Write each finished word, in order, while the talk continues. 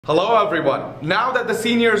Hello everyone. Now that the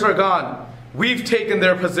seniors are gone, we've taken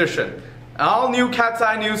their position. All new Cat's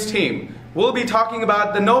Eye News team. We'll be talking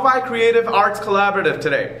about the Novi Creative Arts Collaborative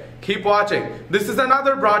today. Keep watching. This is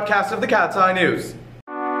another broadcast of the Cat's Eye News.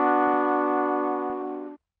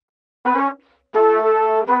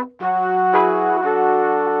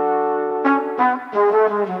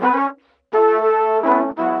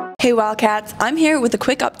 Hey Wildcats, I'm here with a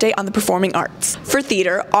quick update on the performing arts. For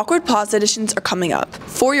theater, Awkward Pause auditions are coming up.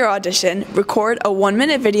 For your audition, record a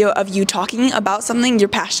 1-minute video of you talking about something you're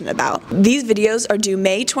passionate about. These videos are due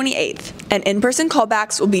May 28th, and in-person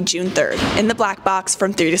callbacks will be June 3rd in the Black Box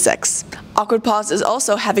from 3 to 6. Awkward Pause is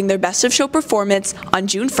also having their Best of Show performance on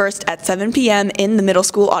June 1st at 7 p.m. in the middle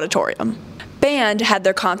school auditorium. Band had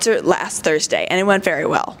their concert last Thursday, and it went very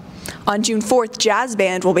well. On June 4th, Jazz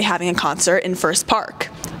Band will be having a concert in First Park.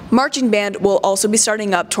 Marching Band will also be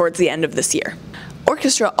starting up towards the end of this year.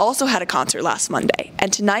 Orchestra also had a concert last Monday,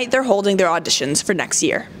 and tonight they're holding their auditions for next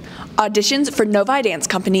year. Auditions for Novi Dance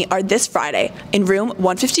Company are this Friday in room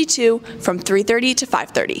 152 from 3:30 to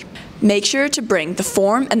 5:30. Make sure to bring the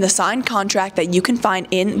form and the signed contract that you can find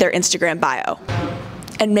in their Instagram bio.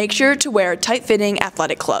 And make sure to wear tight-fitting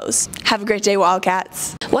athletic clothes. Have a great day,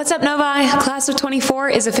 Wildcats. What's up, Novi? Class of 24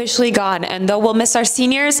 is officially gone, and though we'll miss our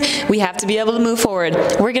seniors, we have to be able to move forward.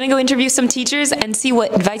 We're gonna go interview some teachers and see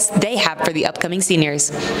what advice they have for the upcoming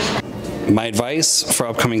seniors. My advice for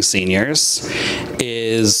upcoming seniors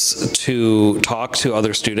is to talk to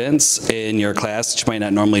other students in your class that you might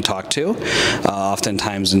not normally talk to.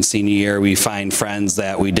 Oftentimes in senior year we find friends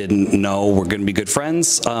that we didn't know were going to be good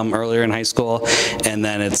friends earlier in high school, and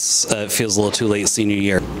then it feels a little too late senior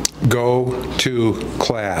year. Go to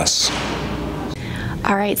class.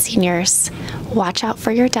 All right, seniors, watch out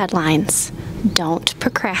for your deadlines. Don't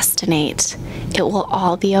procrastinate. It will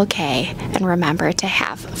all be okay, and remember to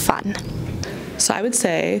have fun. So I would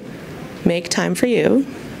say make time for you.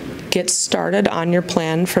 Get started on your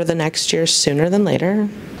plan for the next year sooner than later.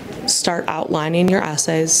 Start outlining your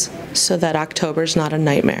essays so that October's not a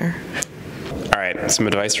nightmare. All right, some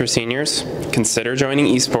advice for seniors. Consider joining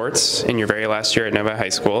esports in your very last year at Novi High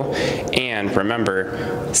School. And remember,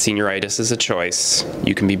 senioritis is a choice.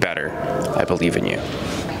 You can be better. I believe in you.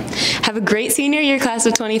 Have a great senior year, class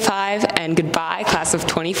of 25, and goodbye, class of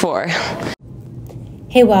 24.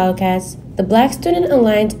 Hey Wildcats, the Black Student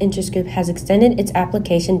Alliance Interest Group has extended its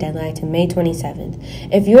application deadline to May 27th.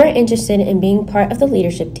 If you are interested in being part of the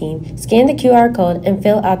leadership team, scan the QR code and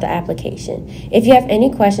fill out the application. If you have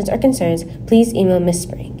any questions or concerns, please email Ms.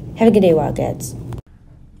 Spring. Have a good day, Wildcats.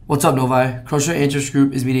 What's up, Novi? Crossroad Interest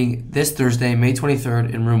Group is meeting this Thursday, May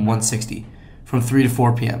 23rd in room 160 from 3 to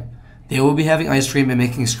 4 p.m. They will be having ice cream and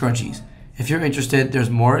making scrunchies. If you're interested, there's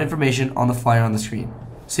more information on the flyer on the screen.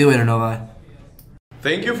 See you later, Novi.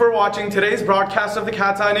 Thank you for watching today's broadcast of the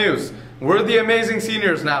Cat's Eye News. We're the amazing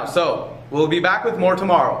seniors now, so we'll be back with more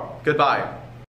tomorrow. Goodbye.